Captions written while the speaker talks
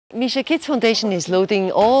Misheel Kids Foundation is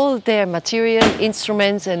loading all their material,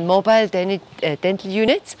 instruments and mobile dental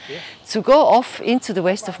units to go off into the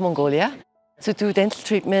west of Mongolia to do dental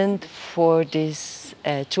treatment for these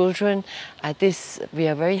children. At this we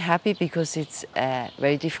are very happy because it's a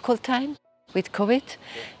very difficult time with COVID,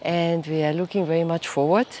 and we are looking very much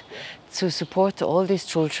forward to support all these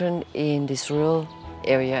children in this rural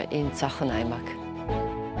area in Sachsen-Aimak.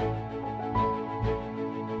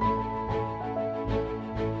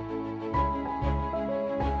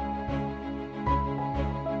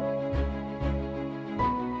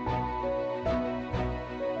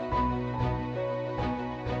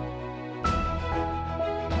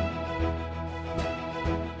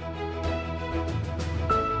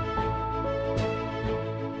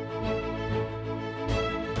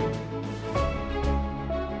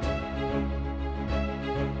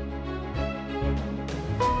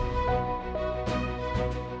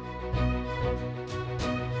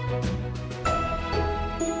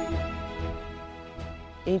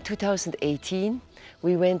 In 2018,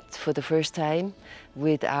 we went for the first time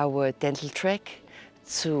with our dental trek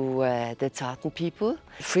to the Zarten people,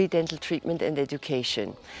 free dental treatment and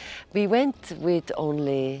education. We went with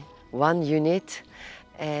only one unit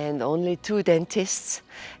and only 2 dentists,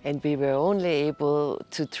 and we were only able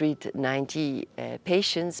to treat 90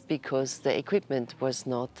 patients because the equipment was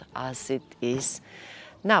not as it is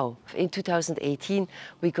now. In 2018,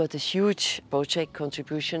 we got a huge project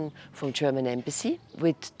contribution from German embassy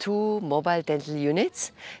with 2 mobile dental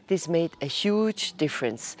units. This made a huge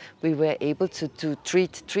difference. We were able to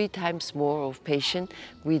treat 3 times more of patients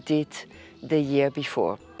we did the year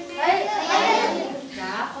before.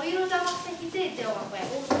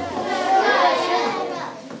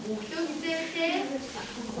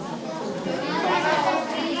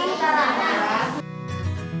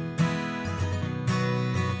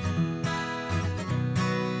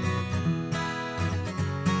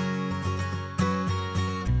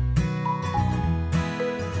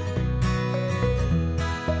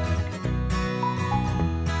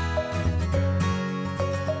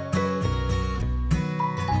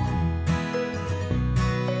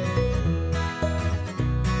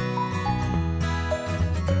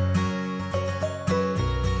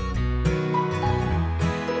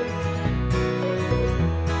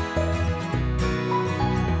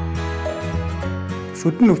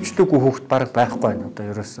 Шүдэн өвчтөг хүүхэд бараг байхгүй байна одоо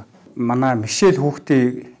ерөөсөө. Манай Misheel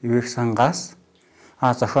хүүхдийн ивэх сангаас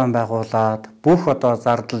зохион байгуулад бүх одоо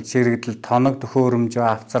зардал, чирэгдэл, тоног төхөөрөмжөө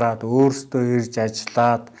авцраад өөрсдөө ирж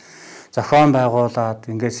ажиллаад зохион байгуулад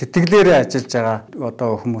ингээд сэтгэлээрээ ажиллаж байгаа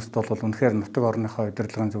одоо хүмүүст бол үнэхээр нутаг орныхоо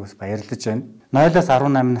удирдлагын зүгээс баярлаж байна.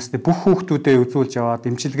 0-18 насны бүх хүүхдүүдэд үзүүлж яваад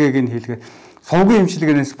эмчилгээг нь хийлгээ, сувгийн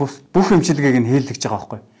эмчилгээнээс бүх эмчилгээг нь хийлгэж байгаа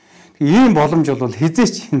байхгүй. Ийм боломж бол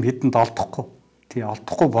хизээч бидэнд олдохгүй.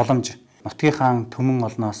 Олдохгүй боломж. Нутгийнхаа төмөн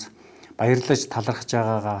олноос баярлаж талархаж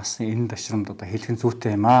байгаагаа бас энэ ташрамд одоо хэлэх нь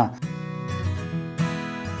зүйтэй юм аа.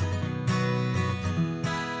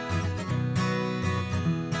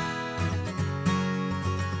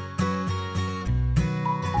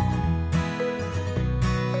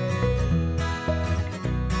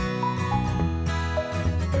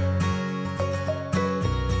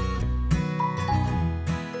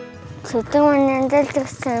 Шүдэн үнэлдэг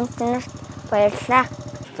санамтнаас баярлалаа.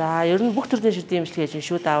 За ер нь бүх төрлийн шүдний эмчилгээ,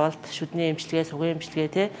 шүд авалт, шүдний эмчилгээ, сугын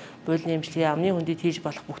эмчилгээ, буйлны эмчилгээ, амны хүндэд хийж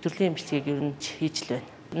болох бүх төрлийн эмчилгээг ер нь хийж л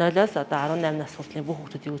байна. 0-аас одоо 18 нас хүртлийн бүх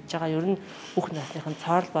хүүхдүүдийг үзэж байгаа. Ер нь бүх насныхан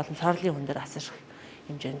цорл болон цорлын хүн дээр асар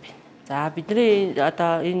хэмжээнд байна. За бидний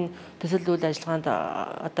одоо энэ төсөл үйл ажиллагаанд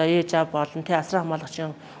одоо ээж аав болон асран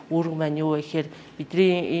хамгаалагчийн үүрэг маань юу вэ гэхээр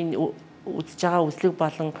бидний энэ үзэж байгаа үзлэг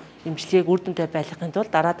болон эмчилгээг үр дүнтэй байлгахын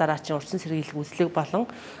тулд дараагийн урьдчилан сэргийлэх үзлэг болон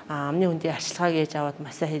амны хүндийн арчилгааг ээж аваад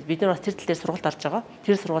маш сайн бид нар бас тэр тал дээр сургалт орж байгаа.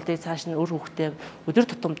 Тэр сургалтыг цааш нь өр хүүхдээ өдөр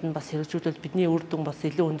тутамд нь бас хэрэгжүүлвэл бидний үр дүн бас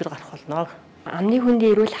илүү өндөр гарах болно. Амны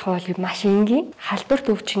хүндийн эрүүл ахуйл маш энгийн халдварт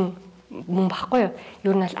өвчин мөн баггүй юу?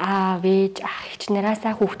 Ер нь бол аав, ээж, ах эгч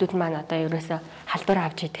нараасаа хүүхдүүд маань одоо ерөөсө халдвар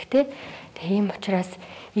авч идэг те. Тийм учраас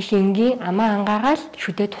их энгийн амаа ангаагаал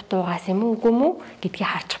шүдэ дутуугаас юм уу үгүй мүү гэдгийг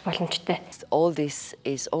харчих боломжтой. All this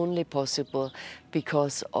is only possible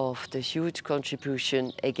because of the huge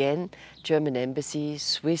contribution again German embassy,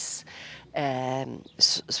 Swiss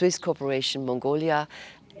Corporation Mongolia,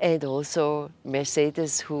 and also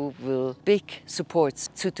Mercedes, who will big supports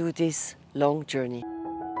to do this long journey.